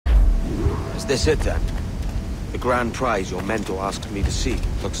this it then? The grand prize your mentor asked me to seek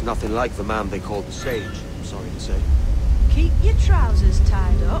looks nothing like the man they called the Sage, I'm sorry to say. Keep your trousers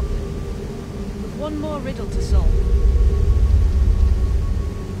tied up. With one more riddle to solve.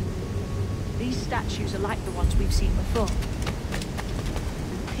 These statues are like the ones we've seen before.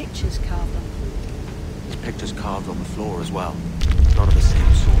 With pictures carved on them. There's pictures carved on the floor as well. Not of the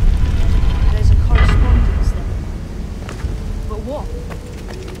same sort. There's a correspondence there. But what?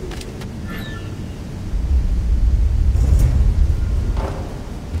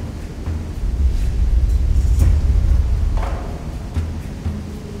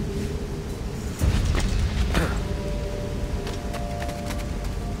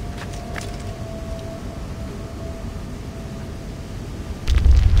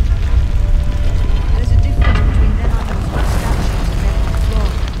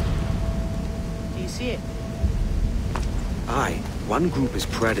 One group is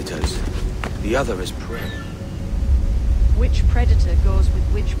predators, the other is prey. Which predator goes with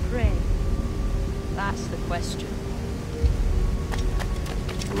which prey? That's the question.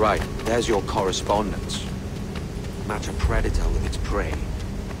 Right, there's your correspondence. Match a predator with its prey.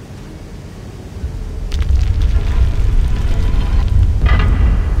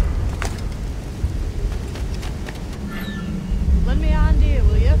 Lend me a hand here,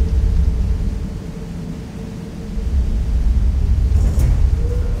 will you?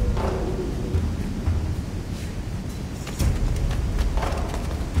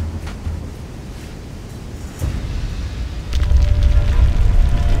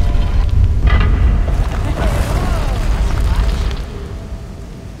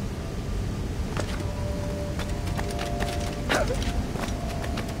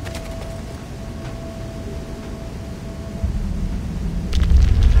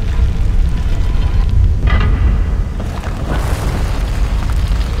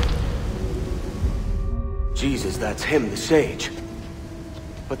 Jesus, that's him, the Sage.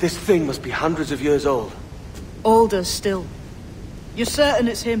 But this thing must be hundreds of years old. Older still. You're certain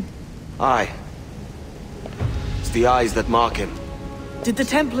it's him? Aye. It's the eyes that mark him. Did the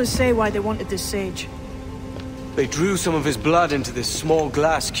Templars say why they wanted this Sage? They drew some of his blood into this small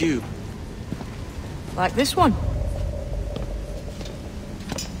glass cube. Like this one?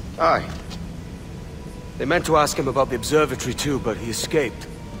 Aye. They meant to ask him about the observatory too, but he escaped.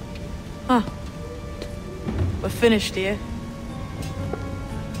 Huh. We're finished here.